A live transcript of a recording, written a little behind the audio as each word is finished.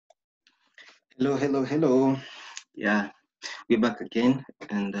Hello, hello, hello. Yeah, we're back again,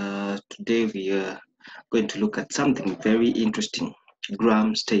 and today we are going to look at something very interesting,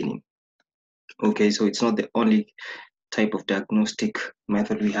 gram staining. Okay, so it's not the only type of diagnostic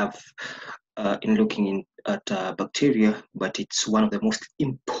method we have in looking at bacteria, but it's one of the most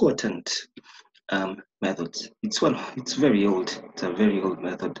important methods. It's very old. It's a very old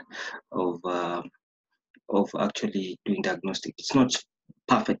method of uh, of actually doing diagnostic. It's not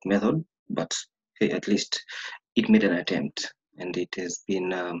perfect method, but hey, at least it made an attempt, and it has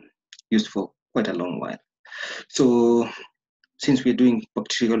been used for quite a long while. So since we're doing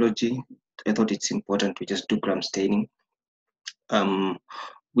bacteriology, I thought it's important to just do gram staining. Um,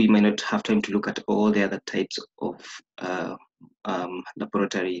 we might not have time to look at all the other types of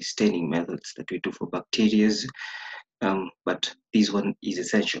laboratory staining methods that we do for bacteria, but this one is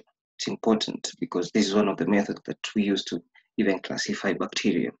essential. It's important because this is one of the methods that we use to even classify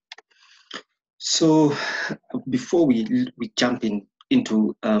bacteria. So before we jump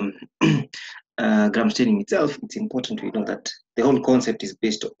into gram staining itself, it's important to know that the whole concept is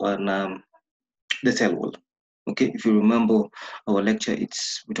based on the cell wall. Okay, if you remember our lecture,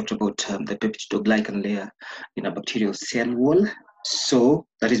 we talked about the peptidoglycan layer in a bacterial cell wall. So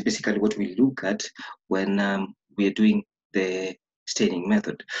that is basically what we look at when we are doing the staining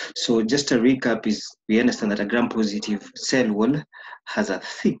method. So just a recap is we understand that a gram-positive cell wall has a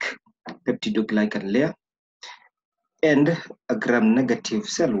thick peptidoglycan layer, and a gram-negative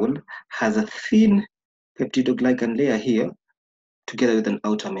cell wall has a thin peptidoglycan layer here together with an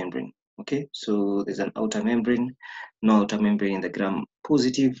outer membrane. Okay, so there's an outer membrane, no outer membrane in the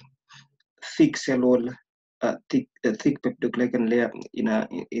gram-positive, thick cell wall, thick peptidoglycan layer in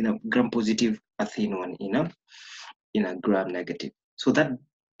a gram-positive, a thin one in a gram-negative. So that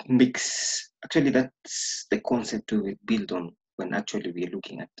that's the concept we build on when actually we're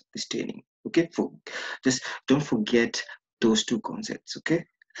looking at the staining. Okay, just don't forget those two concepts. Okay,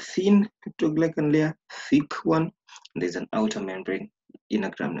 thin peptidoglycan layer, thick one, and there's an outer membrane in a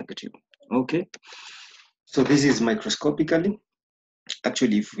gram-negative. Okay, so this is microscopically.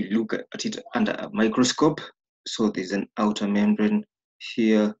 Actually, if we look at it under a microscope, so there's an outer membrane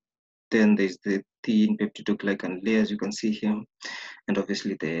here, then there's the thin peptidoglycan layer, as you can see here, and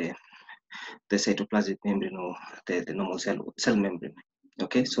obviously the cytoplasmic membrane, or the normal cell membrane.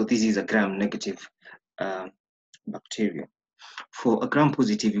 Okay, so this is a gram-negative bacteria. For a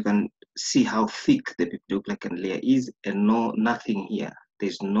gram-positive, you can see how thick the peptidoglycan layer is, and nothing here.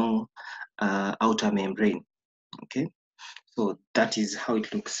 There's no outer membrane. Okay, so that is how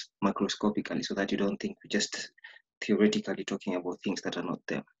it looks microscopically, so that you don't think we're just theoretically talking about things that are not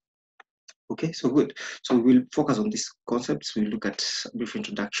there. Okay, so good. So we'll focus on these concepts. We'll look at a brief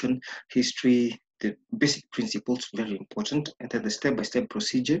introduction, history, the basic principles, very important, and then the step-by-step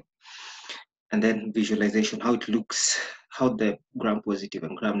procedure, and then visualization, how it looks, how the gram-positive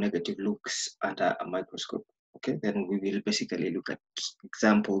and gram-negative looks under a microscope. Okay, then we will basically look at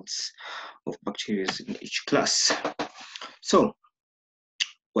examples of bacteria in each class. So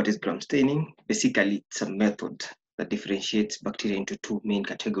what is gram staining? Basically, it's a method that differentiates bacteria into two main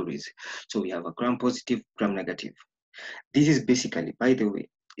categories. So we have a gram-positive, gram-negative. This is basically, by the way,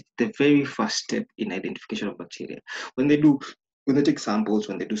 it's the very first step in identification of bacteria. When they take samples,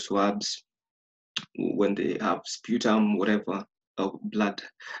 when they do swabs, when they have sputum, whatever, or blood,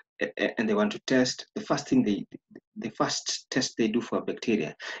 and they want to test, the first test they do for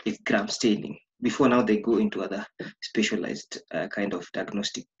bacteria is gram staining. Before now, they go into other specialized kind of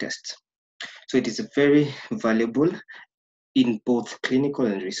diagnostic tests. So it is very valuable in both clinical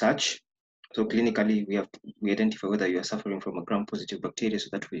and research. So clinically, we identify whether you are suffering from a gram-positive bacteria, so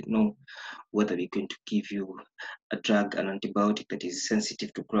that we know whether we're going to give you a drug, an antibiotic that is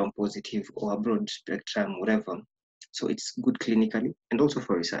sensitive to gram-positive or a broad spectrum, whatever. So it's good clinically and also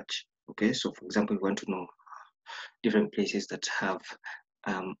for research. Okay, so for example, we want to know different places that have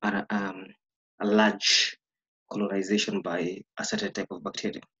a large colonization by a certain type of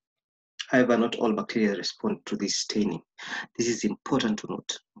bacteria. However, not all bacteria respond to this staining. This is important to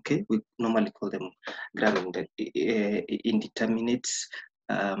note. Okay, we normally call them gram indeterminate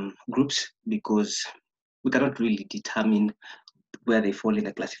groups because we cannot really determine where they fall in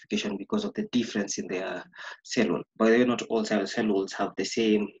the classification because of the difference in their cell wall. But not all cell walls have the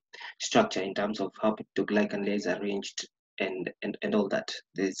same structure in terms of how peptidoglycan layers are arranged and all that.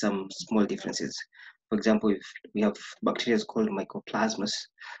 There's some small differences. For example, if we have bacteria called mycoplasmas,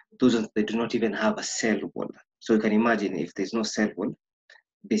 they do not even have a cell wall. So you can imagine if there's no cell wall,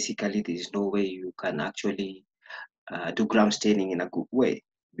 basically there's no way you can actually do gram staining in a good way,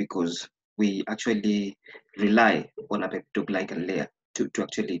 because we actually rely on a peptidoglycan layer to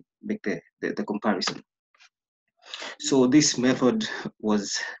actually make the comparison. So this method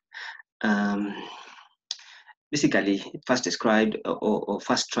was basically first described or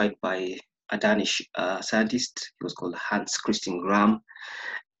first tried by a Danish scientist. He was called Hans Christian Graham,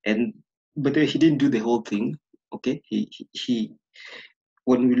 but he didn't do the whole thing. Okay, he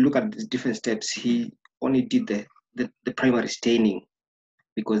when we look at the different steps, he only did the primary staining,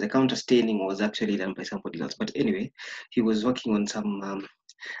 because the counter staining was actually done by somebody else. But anyway, he was working on some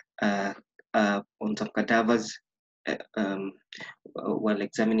cadavers while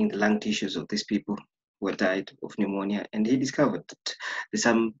examining the lung tissues of these people who had died of pneumonia, and he discovered that there's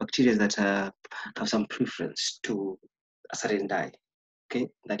some bacteria that have some preference to a certain dye. Okay,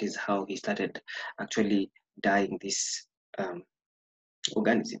 that is how he started actually dyeing these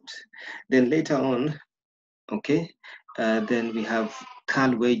organisms. Then later on, okay, then we have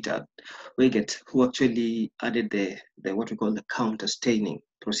Carl Weigert, who actually added the what we call the counter staining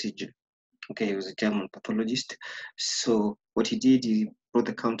procedure. Okay, he was a German pathologist. So what he did, he brought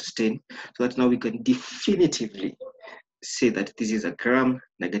the counter stain so that now we can definitively say that this is a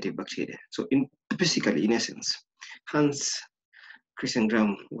gram-negative bacteria. So basically, in essence, Hans Christian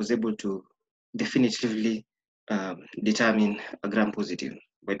Graham was able to definitively determine a gram-positive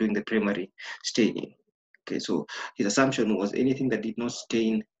by doing the primary staining. Okay, so his assumption was anything that did not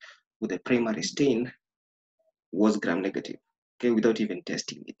stain with a primary stain was gram-negative. Okay, without even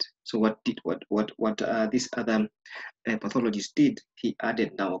testing it. So what this other pathologist did, he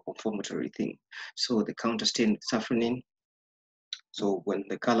added now a confirmatory thing. So the counter stain safranin. So when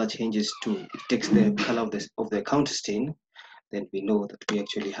the color changes to, it takes the color of the counter stain, then we know that we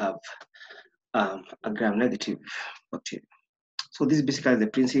actually have a gram-negative bacteria. So this is basically the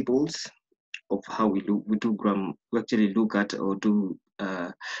principles of how we actually look at or do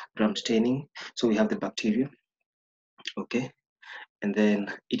gram staining. So we have the bacteria, okay, and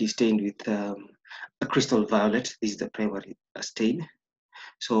then it is stained with a crystal violet. This is the primary stain.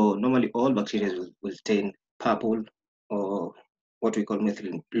 So normally all bacteria will stain purple or what we call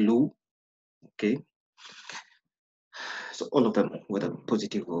methylene blue, okay. So all of them, whether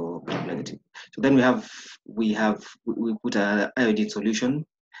positive or negative. So then we put an iodine solution,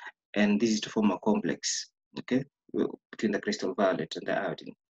 and this is to form a complex, okay, between the crystal violet and the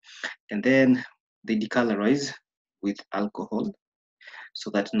iodine. And then they decolorize with alcohol,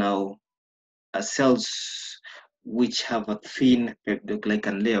 so that now cells which have a thin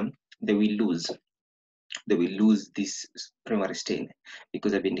peptidoglycan layer, they will lose this primary stain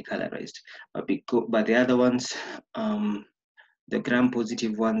because they've been decolorized. But the other ones, the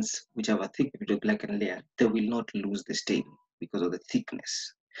gram-positive ones, which have a thick peptidoglycan layer, they will not lose the stain because of the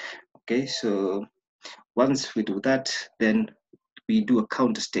thickness. Okay, so once we do that, then we do a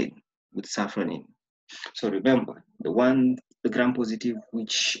counter stain with safranin. So remember, the gram-positive,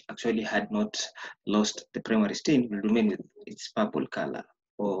 which actually had not lost the primary stain, will remain with its purple color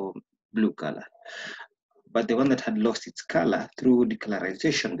or blue color. But the one that had lost its color through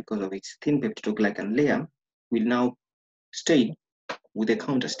decolorization because of its thin peptidoglycan layer will now stain with a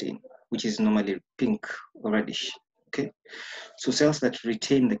counter stain, which is normally pink or reddish. Okay, so cells that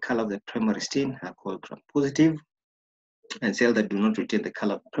retain the color of the primary stain are called gram-positive, and cells that do not retain the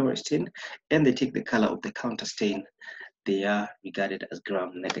color of the primary stain and they take the color of the counter stain, they are regarded as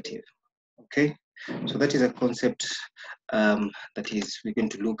gram-negative. Okay, so that is a concept that is we're going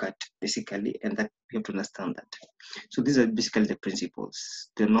to look at basically, and that we have to understand that. So these are basically the principles.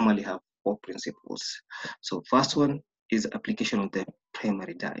 They normally have 4 principles. So first one is application of the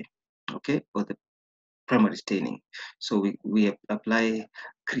primary dye, okay, or the primary staining. So we apply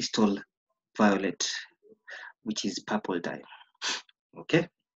crystal violet, which is purple dye, okay.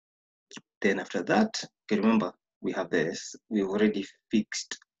 Then after that, okay, remember we have this. We've already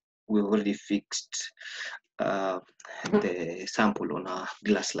fixed the sample on our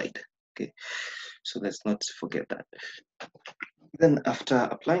glass slide. Okay, so let's not forget that. Then after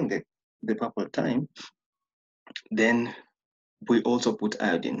applying the purple dye, then we also put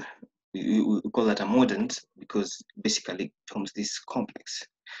iodine. We call that a mordant because basically it forms this complex.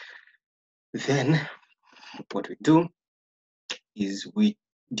 Then what we do is we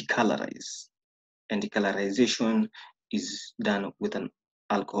decolorize, and decolorization is done with an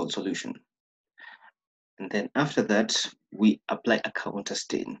alcohol solution. And then after that, we apply a counter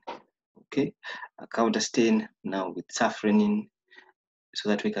stain. Okay, a counter stain now with safranin, so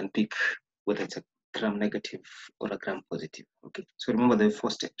that we can pick whether it's a gram-negative or a gram-positive. Okay, so remember the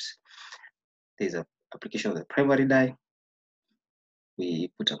 4 steps. There's an application of the primary dye.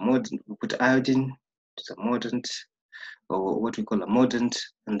 We put iodine, it's a mordant, or what we call a mordant,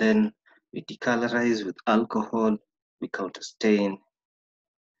 and then we decolorize with alcohol, we counter stain,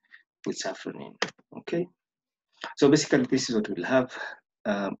 with safranin. Okay, so basically this is what we'll have,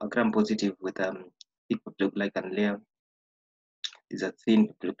 a gram-positive with thick peptidoglycan layer. These are thin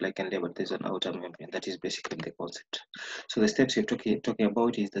peptidoglycan layer, but there's an outer membrane. That is basically the concept. So the steps we're talking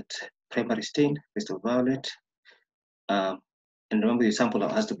about is that primary stain, crystal violet, and remember the sample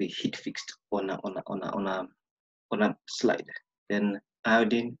has to be heat fixed on a slide. Then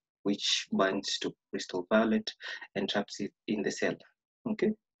iodine, which binds to crystal violet and traps it in the cell.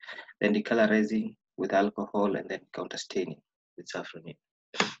 Okay. Then decolorizing with alcohol, and then counter staining with safranin.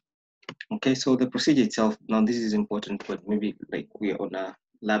 Okay, so the procedure itself, now this is important, but maybe like we are on a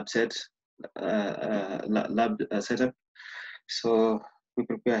lab set, setup. So we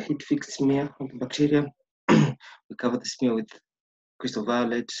prepare a heat fixed smear of the bacteria. We cover the smear with crystal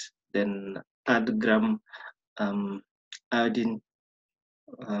violet, then add gram iodine,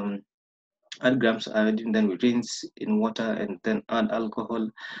 add grams of iodine, then we rinse in water, and then add alcohol,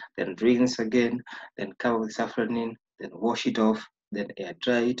 then rinse again, then cover with safranin, then wash it off, then air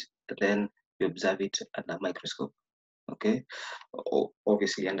dry it, and then you observe it under a microscope. Okay,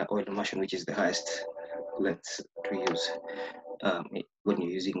 obviously under oil immersion, which is the highest length to use when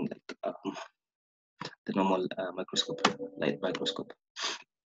you're using like the normal microscope, light microscope.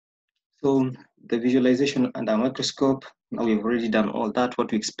 So the visualization under a microscope, now we've already done all that.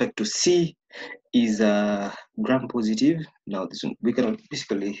 What we expect to see is gram-positive. Now this one, we cannot,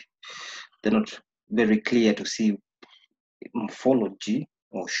 basically, they're not very clear to see morphology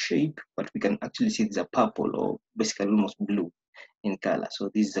or shape, but we can actually see these are purple or basically almost blue in color.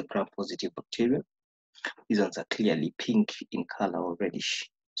 So this is a gram-positive bacteria. These ones are clearly pink in color or reddish.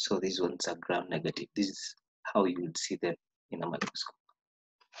 So these ones are gram-negative. This is how you would see them in a microscope.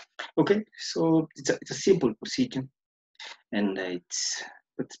 Okay, so it's a simple procedure, and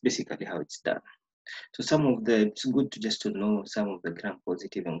that's basically how it's done. So it's good to just to know some of the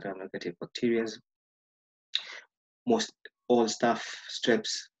gram-positive and gram-negative bacteria. All staph,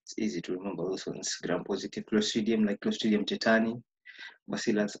 streps, it's easy to remember those ones. Gram-positive Clostridium, like Clostridium tetani,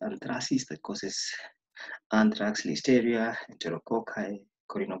 Bacillus anthracis that causes anthrax, Listeria, Enterococci,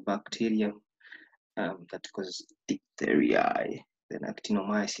 Corynebacterium that causes diphtheria, then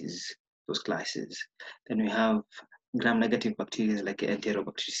Actinomyces, those classes. Then we have gram-negative bacteria like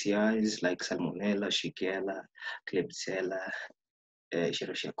Enterobacteriaceae, like Salmonella, Shigella, Klebsiella,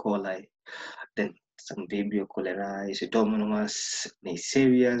 Escherichia coli. Then some Vibrio cholerae, Pseudomonas,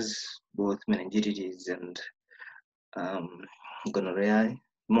 Neisseria, both meningitis and gonorrhea,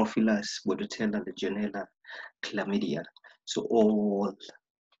 Haemophilus, Bordetella, Legionella, Chlamydia. So all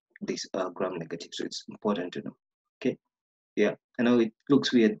these are gram-negative, so it's important to know. Okay, yeah, I know it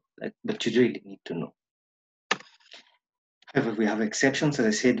looks weird, but you really need to know. However, we have exceptions. As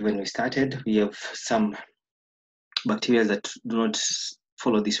I said when we started, we have some bacteria that do not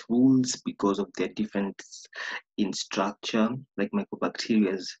follow these rules because of their difference in structure, like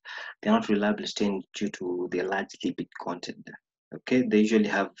Microbacteria. They're not reliably stained due to their large lipid content. Okay, they usually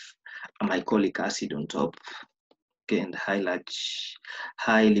have a mycolic acid on top, okay, and high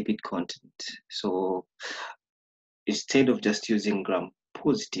lipid content. So instead of just using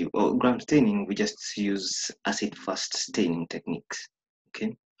gram-positive or gram staining, we just use acid-fast staining techniques.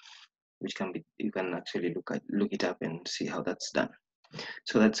 Okay, which can be, you can actually look it up and see how that's done.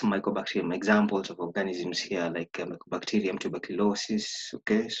 So that's Mycobacterium. Examples of organisms here, like Mycobacterium tuberculosis.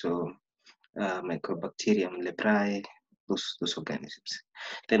 Okay, so Mycobacterium leprae, those organisms.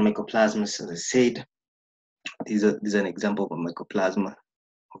 Then Mycoplasmas, as I said, these are an example of a Mycoplasma.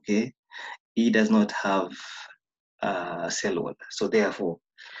 Okay, he does not have a cell wall, so therefore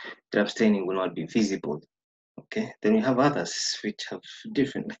gram staining will not be visible. Okay, then we have others which have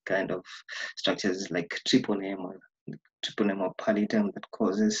different kind of structures, like Treponema pallidum, that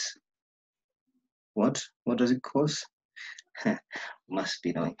causes what? What does it cause? Must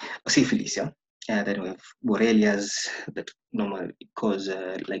be knowing. Syphilis, yeah. Then we have Borrelias that normally cause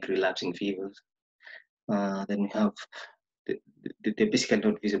like relapsing fevers. Then we have they're basically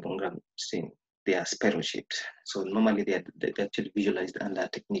not visible on gram staining. They are spiral shaped. So normally they're actually visualized under a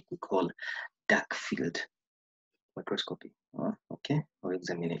technique we call dark field microscopy, okay, or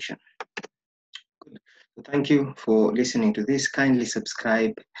examination. Good. So thank you for listening to this. Kindly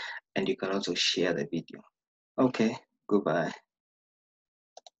subscribe, and you can also share the video. Okay, goodbye.